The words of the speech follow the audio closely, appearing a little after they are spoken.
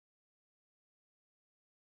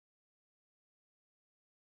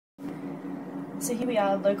So here we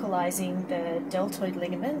are localizing the deltoid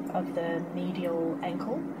ligament of the medial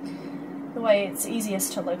ankle. The way it's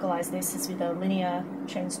easiest to localize this is with a linear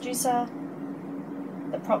transducer,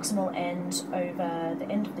 the proximal end over the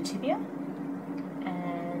end of the tibia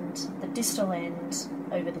and the distal end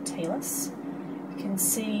over the talus. You can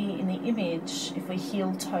see in the image, if we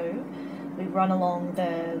heel toe, we run along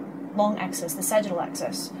the long axis, the sagittal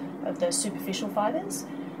axis of the superficial fibers.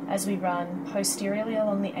 As we run posteriorly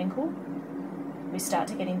along the ankle, we start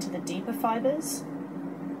to get into the deeper fibers,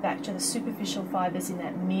 back to the superficial fibers in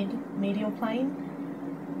that medial plane,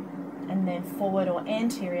 and then forward or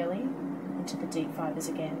anteriorly into the deep fibers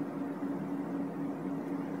again.